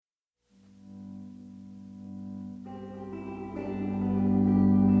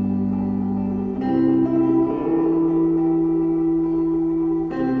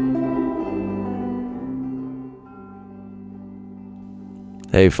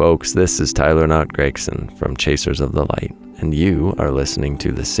Hey folks, this is Knott Gregson from Chasers of the Light, and you are listening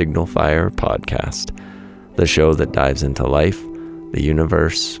to the Signal Fire Podcast, the show that dives into life, the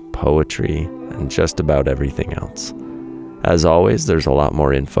universe, poetry, and just about everything else. As always, there's a lot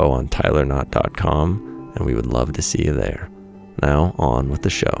more info on tylerknott.com, and we would love to see you there. Now, on with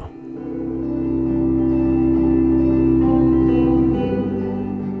the show.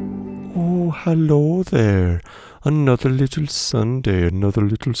 Oh, hello there. Another little Sunday, another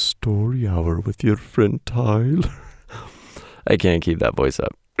little story hour with your friend Tyler. I can't keep that voice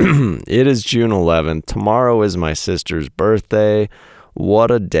up. It is June 11th. Tomorrow is my sister's birthday. What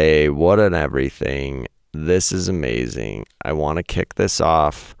a day. What an everything. This is amazing. I want to kick this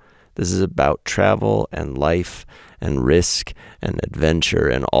off. This is about travel and life and risk and adventure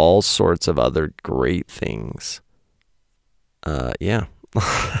and all sorts of other great things.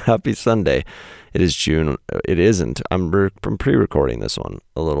 Happy Sunday. It is June. It isn't. I'm pre-recording this one.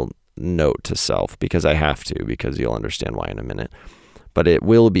 A little note to self because I have to, because you'll understand why in a minute. But it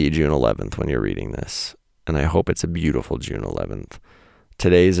will be June 11th when you're reading this. And I hope it's a beautiful June 11th.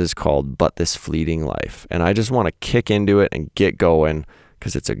 Today's is called But This Fleeting Life. And I just want to kick into it and get going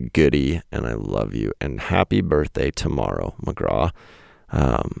because it's a goodie and I love you. And happy birthday tomorrow, McGraw.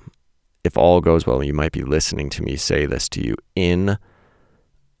 If all goes well, you might be listening to me say this to you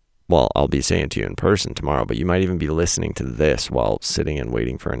I'll be saying it to you in person tomorrow, but you might even be listening to this while sitting and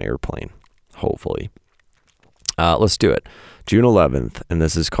waiting for an airplane, hopefully. Let's do it. June 11th, and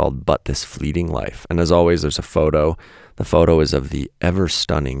this is called But This Fleeting Life. And as always, there's a photo. The photo is of the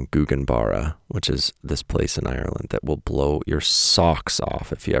ever-stunning Guggenbarra, which is this place in Ireland that will blow your socks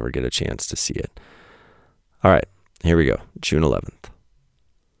off if you ever get a chance to see it. All right, here we go. June 11th.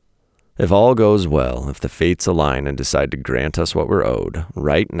 If all goes well, if the fates align and decide to grant us what we're owed,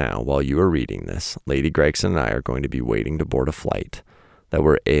 right now, while you are reading this, Lady Gregson and I are going to be waiting to board a flight that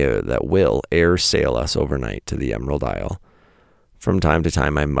will air sail us overnight to the Emerald Isle. From time to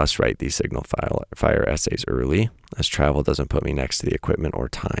time, I must write these signal fire essays early, as travel doesn't put me next to the equipment or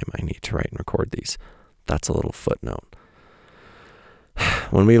time I need to write and record these. That's a little footnote.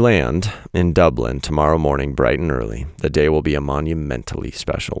 When we land in Dublin tomorrow morning bright and early, the day will be a monumentally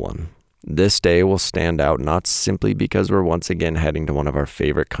special one. This day will stand out not simply because we're once again heading to one of our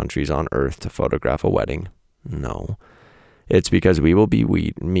favorite countries on earth to photograph a wedding. No. It's because we will be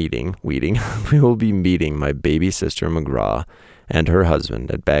meeting my baby sister McGraw and her husband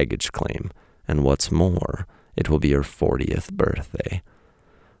at baggage claim. And what's more, it will be her 40th birthday.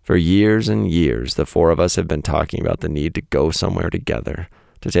 For years and years, the four of us have been talking about the need to go somewhere together,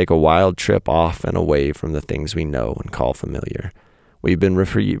 to take a wild trip off and away from the things we know and call familiar. We've been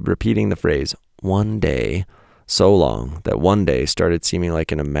repeating the phrase, one day, so long that one day started seeming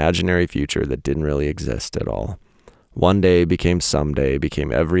like an imaginary future that didn't really exist at all. One day became someday,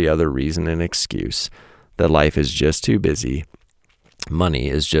 became every other reason and excuse that life is just too busy, money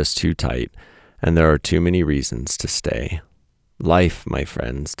is just too tight, and there are too many reasons to stay. Life, my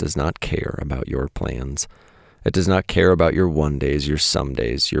friends, does not care about your plans. It does not care about your one days, your some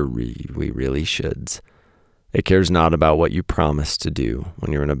days, your we really shoulds. It cares not about what you promised to do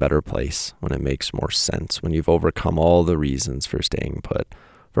when you're in a better place, when it makes more sense, when you've overcome all the reasons for staying put,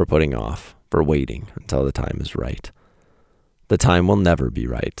 for putting off, for waiting until the time is right. The time will never be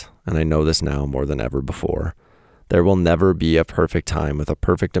right, and I know this now more than ever before. There will never be a perfect time with a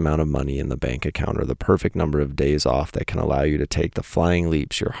perfect amount of money in the bank account or the perfect number of days off that can allow you to take the flying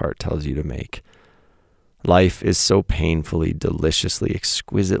leaps your heart tells you to make. Life is so painfully, deliciously,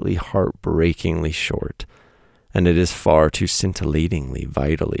 exquisitely, heartbreakingly short. And it is far too scintillatingly,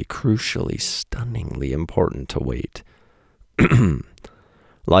 vitally, crucially, stunningly important to wait.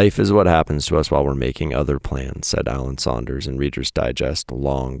 Life is what happens to us while we're making other plans, said Alan Saunders in Reader's Digest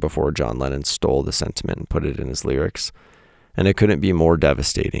long before John Lennon stole the sentiment and put it in his lyrics. And it couldn't be more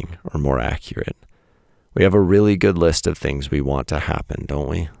devastating or more accurate. We have a really good list of things we want to happen, don't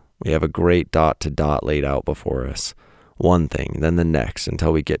we? We have a great dot to dot laid out before us. One thing, then the next,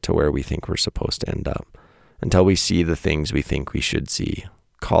 until we get to where we think we're supposed to end up. Until we see the things we think we should see.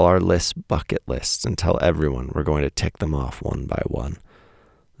 Call our lists bucket lists and tell everyone we're going to tick them off one by one.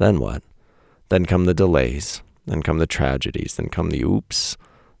 Then what? Then come the delays. Then come the tragedies. Then come the oops,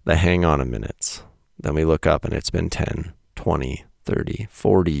 the hang on a minutes. Then we look up and it's been 10, 20, 30,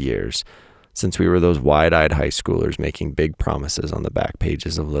 40 years since we were those wide-eyed high schoolers making big promises on the back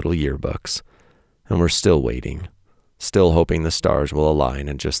pages of little yearbooks. And we're still waiting. Still hoping the stars will align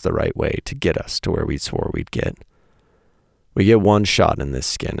in just the right way to get us to where we swore we'd get. We get one shot in this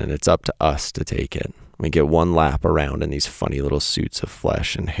skin, and it's up to us to take it. We get one lap around in these funny little suits of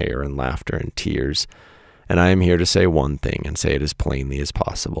flesh and hair and laughter and tears, And I am here to say one thing and say it as plainly as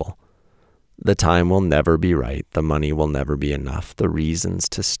possible. The time will never be right. The money will never be enough. The reasons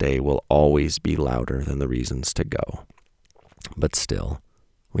to stay will always be louder than the reasons to go. But still,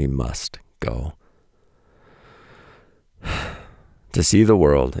 we must go. To see the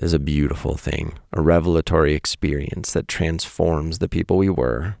world is a beautiful thing, a revelatory experience that transforms the people we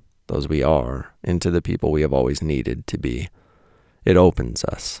were, those we are, into the people we have always needed to be. It opens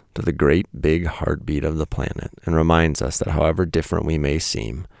us to the great big heartbeat of the planet and reminds us that however different we may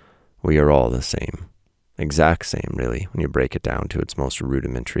seem, we are all the same. Exact same, really, when you break it down to its most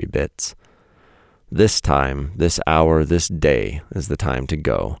rudimentary bits. This time, this hour, this day is the time to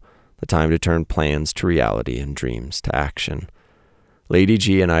go, the time to turn plans to reality and dreams to action. Lady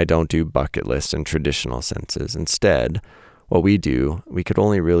G and I don't do bucket lists in traditional senses. Instead, what we do, we could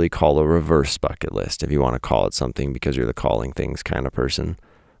only really call a reverse bucket list, if you want to call it something because you're the calling things kind of person.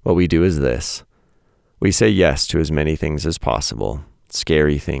 What we do is this. We say yes to as many things as possible.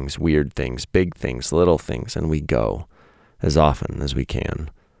 Scary things, weird things, big things, little things, and we go as often as we can.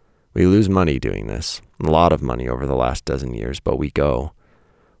 We lose money doing this, a lot of money over the last dozen years, but we go.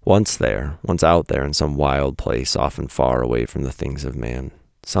 Once there, once out there in some wild place, often far away from the things of man.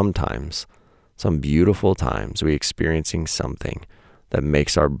 Sometimes, some beautiful times, we experiencing something that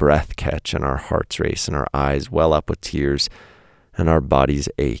makes our breath catch and our hearts race and our eyes well up with tears and our bodies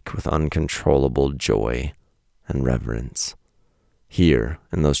ache with uncontrollable joy and reverence. Here,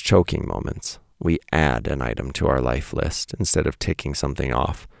 in those choking moments, we add an item to our life list instead of ticking something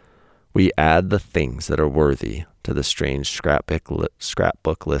off. We add the things that are worthy to the strange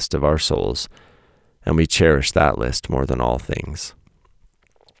scrapbook list of our souls, and we cherish that list more than all things.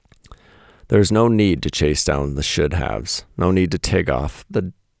 There's no need to chase down the should-haves, no need to tick off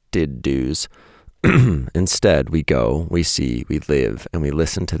the did-dos. Instead, we go, we see, we live, and we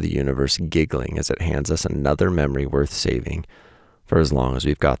listen to the universe giggling as it hands us another memory worth saving, for as long as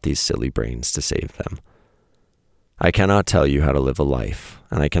we've got these silly brains to save them. I cannot tell you how to live a life,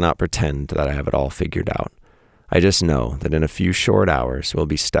 and I cannot pretend that I have it all figured out. I just know that in a few short hours, we'll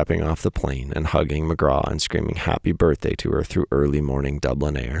be stepping off the plane and hugging McGraw and screaming happy birthday to her through early morning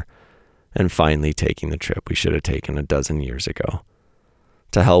Dublin air, and finally taking the trip we should have taken a dozen years ago.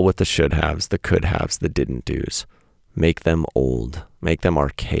 To hell with the should-haves, the could-haves, the didn't-dos. Make them old, make them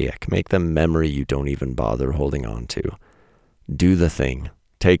archaic, make them memory you don't even bother holding on to. Do the thing,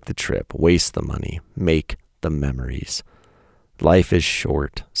 take the trip, waste the money, make the memories. Life is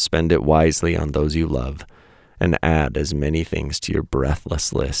short. Spend it wisely on those you love, and add as many things to your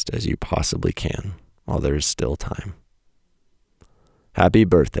breathless list as you possibly can while there is still time. Happy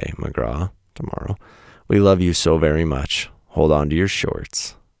birthday, McGraw, tomorrow. We love you so very much. Hold on to your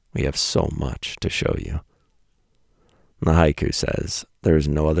shorts. We have so much to show you. And the haiku says, there is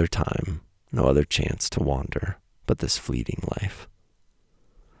no other time, no other chance to wander but this fleeting life.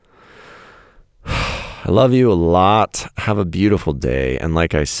 I love you a lot. Have a beautiful day. And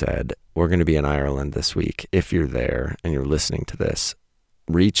like I said, we're going to be in Ireland this week. If you're there and you're listening to this,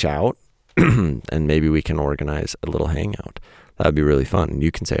 reach out and maybe we can organize a little hangout. That'd be really fun.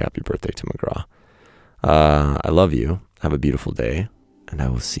 You can say happy birthday to McGraw. I love you. Have a beautiful day. And I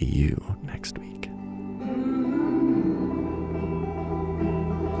will see you next week.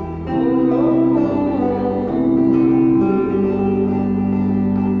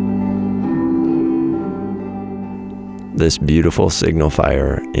 This beautiful Signal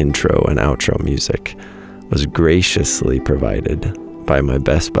Fire intro and outro music was graciously provided by my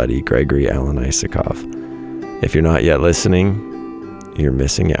best buddy, Gregory Alan Isakov. If you're not yet listening, you're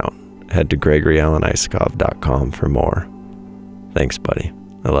missing out. Head to GregoryAlanIsakov.com for more. Thanks, buddy.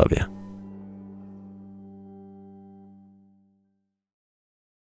 I love you.